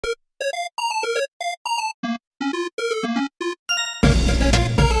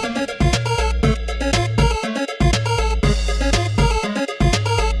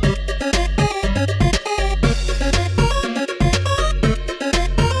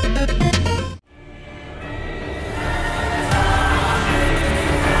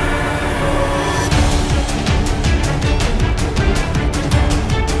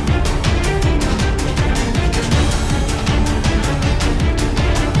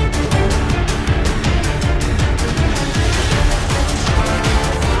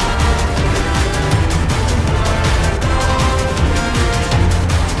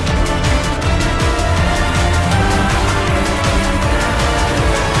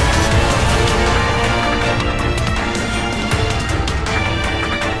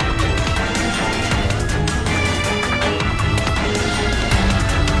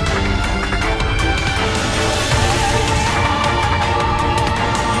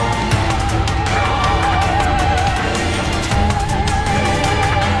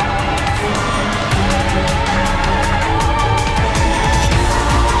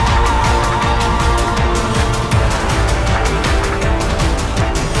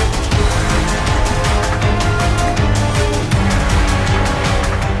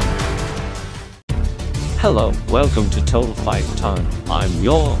Hello, welcome to Total Fight Time. I'm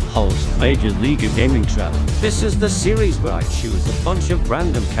your host, Major League Gaming Trap. This is the series where I choose a bunch of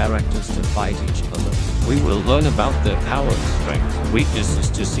random characters to fight each other. We will learn about their powers, strengths,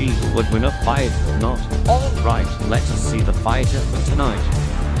 weaknesses to see who would win a fight or not. Alright, let us see the fighter for tonight.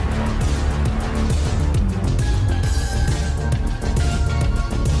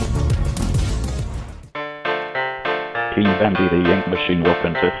 Team Bendy. The ink machine will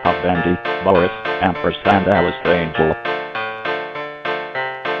consist of Bendy, Boris, and Alice Angel.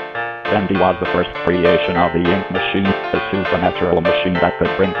 Bendy was the first creation of the ink machine, a supernatural machine that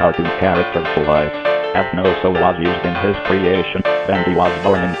could bring cartoon characters to life. As no soul was used in his creation, Bendy was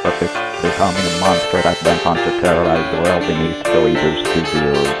born imperfect, becoming a monster that went on to terrorize the world beneath Go-Eater's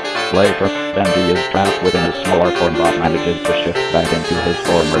Studios. Later, Bendy is trapped within a smaller form but manages to shift back into his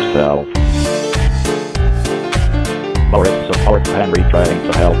former self. Boris supports Henry,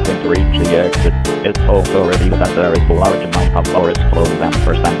 trying to help him to reach the exit. It's also revealed that there is a large amount of Boris clones and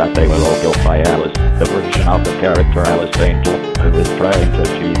that they will all kill by Alice, the version of the character Alice Angel, who is trying to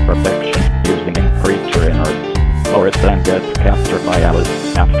achieve perfection using ink creature innards. Boris then gets captured by Alice.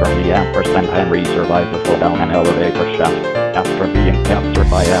 After he and Henry survive the fall down an elevator shaft. After being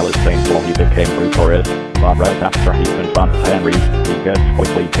captured by Alice Angel, he became Boris, but right after he confronts Henry, he gets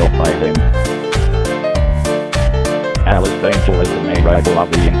quickly killed by him. Alice Angel is the main rival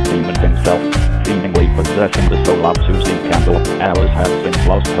of the ink demon himself, seemingly possessing the soul of Susie Campbell. Alice has been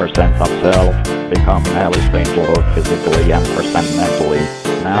lost her sense of self, becoming Alice Angel both physically and mentally.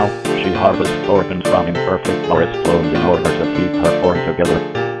 Now, she harvests organs from imperfect Boris clones in order to keep her form together.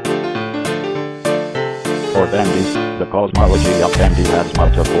 For Bendy, the cosmology of Bendy has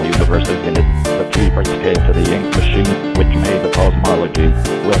multiple universes in it. The Keepers came to the ink machine, which made the cosmology.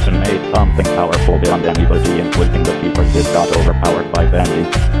 Wilson made something powerful beyond anybody, including the Keepers. It got overpowered by Bendy.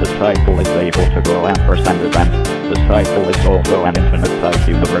 The cycle is able to go events. The cycle is also an infinite-sized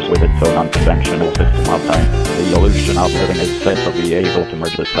universe with its own unconventional system of time. The illusion of living is said to be able to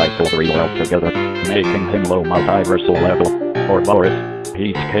merge the cycle of the real world together, making him low multiversal level. For Boris,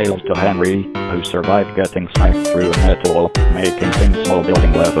 he scales to Henry, who survived getting smacked through a metal wall, making him small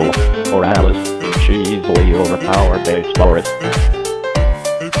building level. For Alice, she easily overpowered base Boris.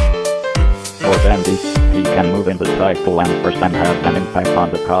 For Bendy, he can move in the cycle and has an impact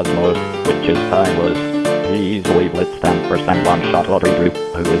on the cosmos, which is timeless. He easily blitzed 10% one-shot Audrey Drew,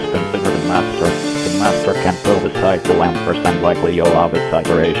 who is considered a master. The master can fill the cycle and likely all of its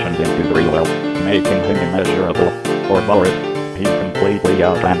iterations into the real world, making him immeasurable. For Boris, he completely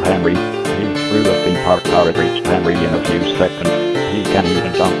outran Henry. He threw a theme park car and reached Henry in a few seconds. He can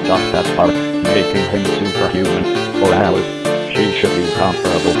even jump just that far, making him superhuman. For Alice, she should be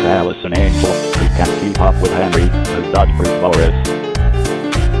comparable to Alice and Angel, who can keep up with Henry, who dodge-proof Boris.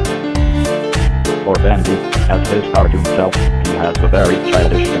 For Bendy, as his cartoon self, he has a very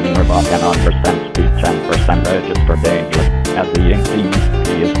childish demeanor but can understand speech and register danger. As the ink demon,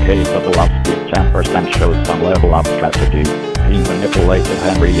 he is capable of speech and shows some level of strategy. He manipulated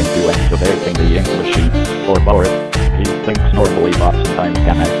Henry into activating the ink machine. For Boris, he thinks normally but sometimes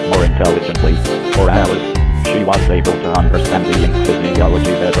can act more intelligently. For Alice, she was able to understand the ink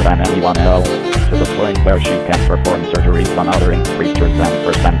physiology better than anyone else, to the point where she can perform surgeries on other ink creatures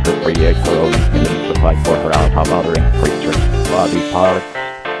and could create her own ink millions to fight for her out of other ink creatures' body parts.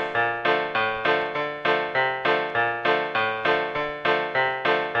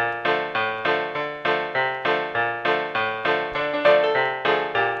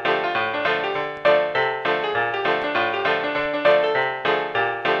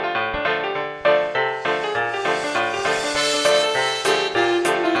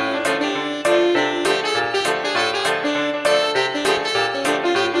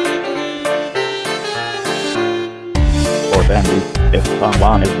 Bendy, if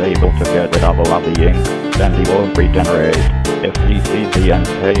someone is able to get rid of all of the ink, Bendy won't regenerate. If he sees the end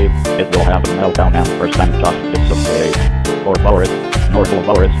tape, it will have a meltdown and just dissipate. For Boris, normal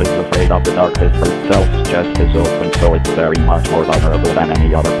Boris is afraid of the dark. His self's chest is open, so it's very much more vulnerable than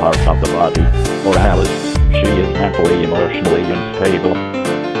any other part of the body. For Alice, she is mentally, emotionally unstable.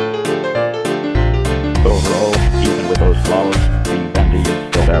 Overall, even with those flaws, Team Bendy is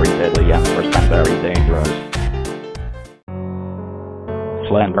still very deadly and very dangerous.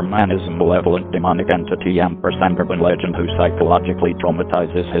 Slender Man is a malevolent demonic entity and urban legend who psychologically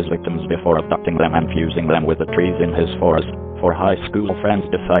traumatizes his victims before abducting them and fusing them with the trees in his forest. For high school friends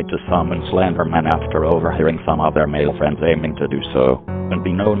decide to summon Slender Man after overhearing some of their male friends aiming to do so.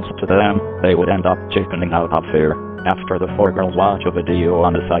 Unbeknownst to them, they would end up chickening out of fear. After the four girls watch a video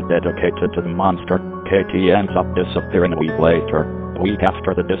on a site dedicated to the monster, Katie ends up disappearing a week later. A week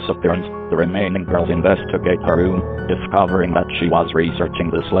after the disappearance, the remaining girls investigate her room, discovering that she was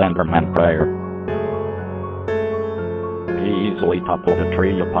researching the Slender Man prior. He easily toppled a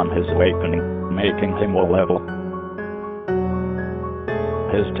tree upon his awakening, making him low level.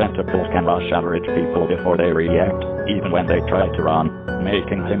 His tentacles can rush average people before they react, even when they try to run,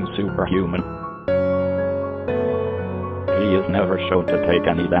 making him superhuman. He is never shown to take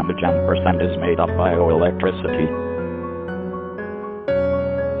any damage and percent is made of bioelectricity.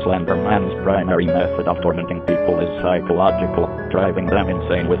 Slender Man's primary method of tormenting people is psychological, driving them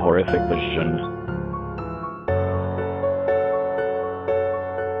insane with horrific visions.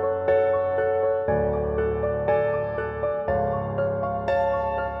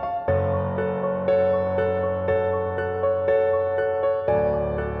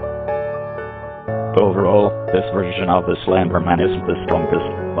 Overall, this version of the Slender Man isn't the strongest,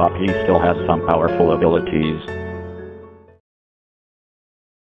 but he still has some powerful abilities.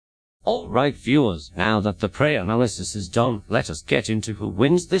 Alright viewers, now that the prey analysis is done, let us get into who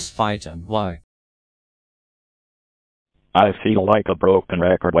wins this fight and why. I feel like a broken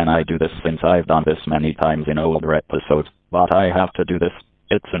record when I do this since I've done this many times in older episodes, but I have to do this.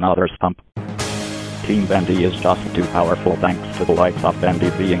 It's another stump. Team Bendy is just too powerful thanks to the likes of Bendy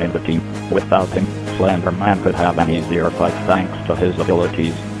being in the team. Without him, Slender Man could have an easier fight thanks to his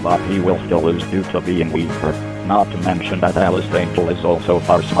abilities, but he will still lose due to being weaker. Not to mention that Alice Angel is also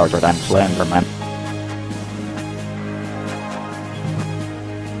far smarter than Slender Man.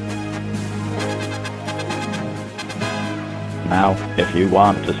 Now, if you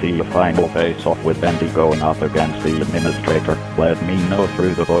want to see a final face-off with Bendy going up against the Administrator, let me know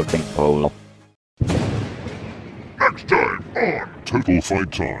through the voting poll. Next time on Total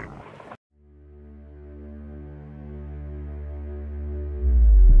Fight Time.